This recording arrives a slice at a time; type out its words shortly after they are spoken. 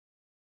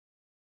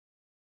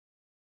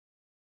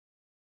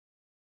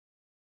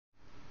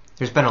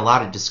There's been a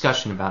lot of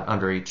discussion about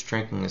underage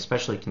drinking,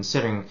 especially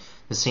considering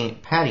the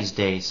St. Paddy's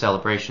Day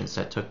celebrations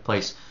that took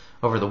place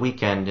over the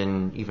weekend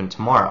and even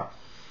tomorrow.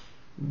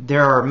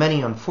 There are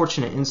many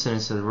unfortunate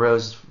incidents that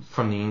arose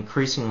from the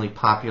increasingly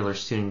popular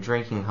student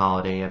drinking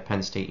holiday at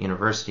Penn State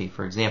University,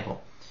 for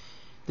example.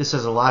 This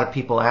has a lot of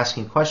people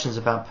asking questions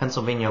about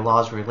Pennsylvania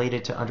laws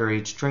related to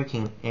underage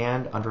drinking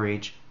and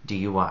underage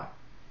DUI.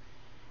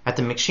 At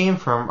the McShane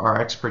firm,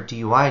 our expert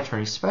DUI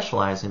attorneys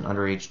specialize in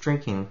underage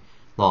drinking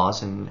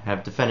laws and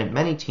have defended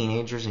many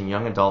teenagers and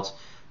young adults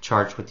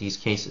charged with these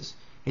cases.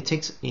 It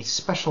takes a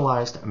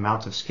specialized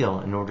amount of skill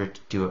in order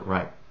to do it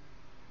right.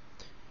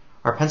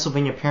 Are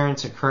Pennsylvania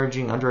parents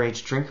encouraging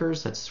underage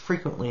drinkers? That's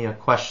frequently a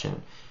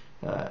question.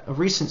 A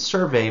recent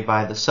survey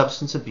by the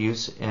Substance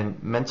Abuse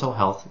and Mental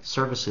Health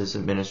Services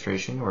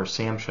Administration, or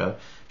SAMHSA,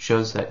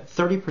 shows that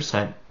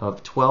 30%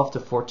 of 12 to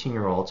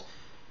 14-year-olds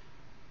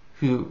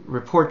who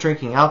report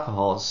drinking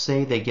alcohol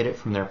say they get it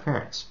from their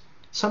parents.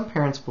 Some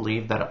parents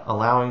believe that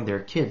allowing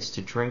their kids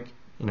to drink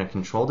in a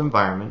controlled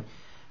environment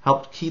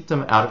helped keep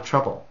them out of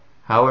trouble.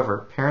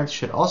 However, parents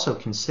should also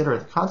consider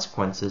the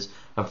consequences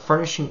of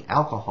furnishing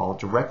alcohol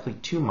directly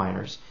to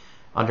minors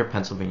under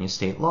Pennsylvania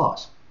state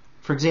laws.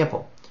 For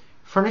example,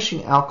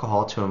 furnishing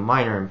alcohol to a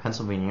minor in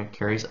Pennsylvania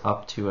carries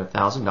up to a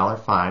 $1,000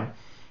 fine.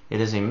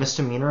 It is a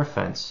misdemeanor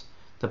offense.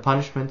 The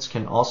punishments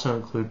can also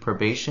include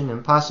probation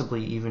and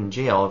possibly even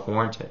jail if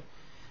warranted.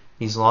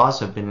 These laws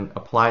have been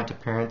applied to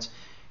parents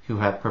who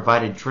have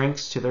provided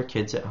drinks to their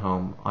kids at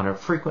home on a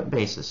frequent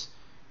basis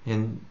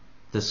in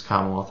this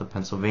Commonwealth of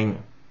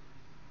Pennsylvania.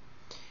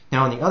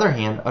 Now, on the other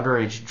hand,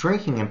 underage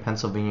drinking in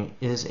Pennsylvania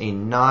is a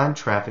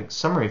non-traffic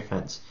summary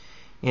offense,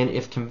 and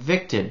if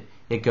convicted,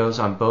 it goes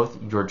on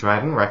both your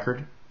driving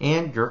record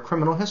and your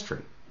criminal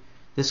history.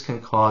 This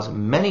can cause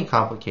many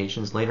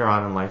complications later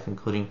on in life,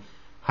 including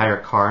higher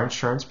car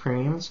insurance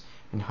premiums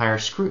and higher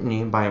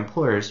scrutiny by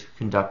employers who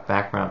conduct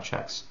background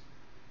checks.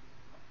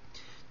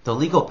 The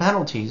legal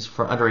penalties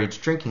for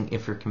underage drinking,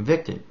 if you're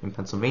convicted in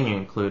Pennsylvania,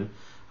 include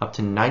up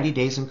to 90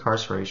 days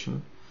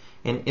incarceration,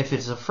 and if it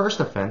is a first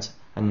offense,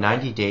 a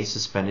 90-day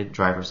suspended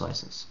driver's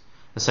license.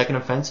 A second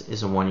offense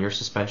is a 1-year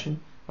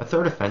suspension. A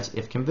third offense,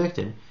 if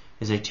convicted,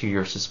 is a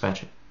 2-year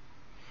suspension.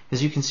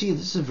 As you can see,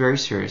 this is a very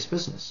serious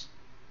business.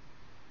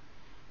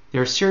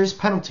 There are serious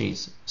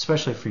penalties,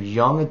 especially for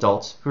young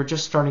adults who are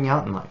just starting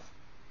out in life.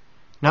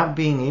 Not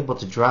being able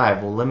to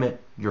drive will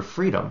limit your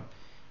freedom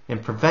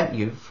and prevent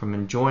you from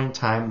enjoying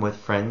time with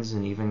friends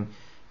and even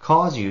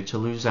cause you to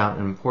lose out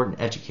on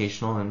important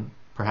educational and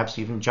perhaps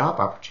even job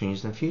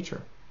opportunities in the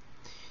future.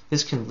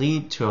 This can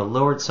lead to a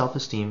lowered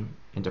self-esteem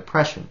and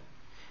depression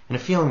and a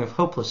feeling of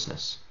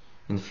hopelessness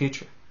in the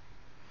future.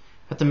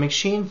 At the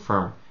McShane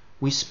firm,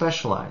 we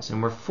specialize,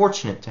 and we're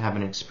fortunate to have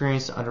an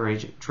experienced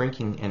underage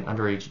drinking and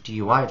underage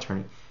DUI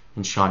attorney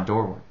in Sean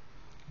Dorward.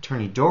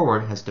 Attorney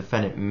Dorward has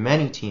defended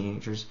many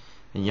teenagers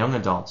and young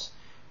adults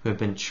who have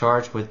been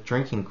charged with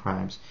drinking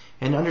crimes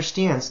and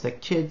understands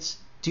that kids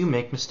do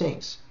make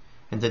mistakes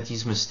and that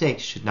these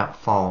mistakes should not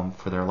follow them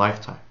for their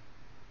lifetime.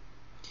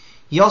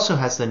 He also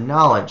has the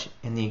knowledge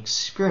and the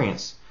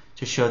experience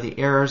to show the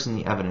errors in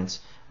the evidence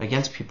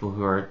against people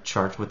who are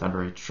charged with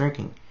underage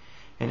drinking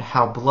and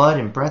how blood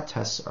and breath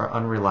tests are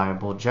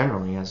unreliable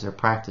generally as they're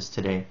practiced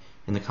today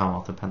in the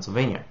Commonwealth of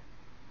Pennsylvania.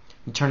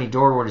 Attorney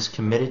Dorward is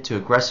committed to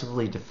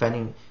aggressively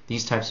defending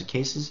these types of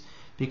cases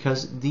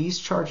because these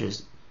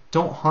charges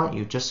don't haunt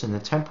you just in the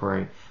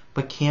temporary,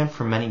 but can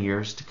for many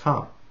years to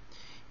come.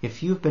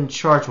 If you've been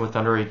charged with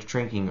underage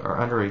drinking or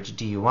underage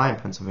DUI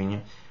in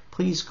Pennsylvania,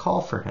 please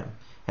call for him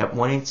at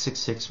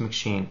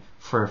 1-866-McShane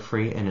for a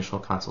free initial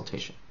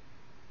consultation.